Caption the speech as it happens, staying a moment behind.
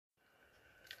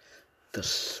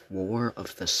The War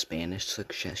of the Spanish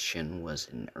Succession was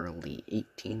an early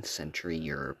 18th century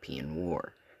European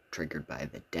war, triggered by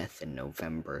the death in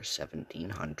November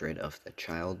 1700 of the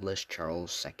childless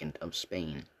Charles II of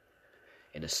Spain.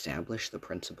 It established the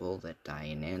principle that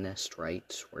Dianist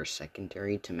rights were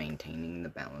secondary to maintaining the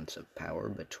balance of power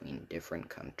between different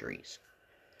countries.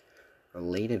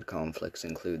 Related conflicts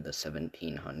include the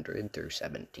 1700 through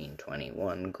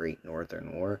 1721 Great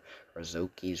Northern War,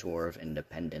 Radziecki's War of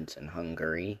Independence in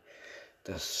Hungary,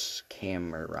 the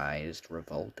Camerized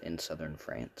Revolt in southern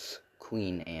France,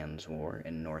 Queen Anne's War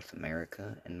in North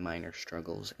America, and minor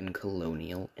struggles in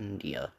colonial India.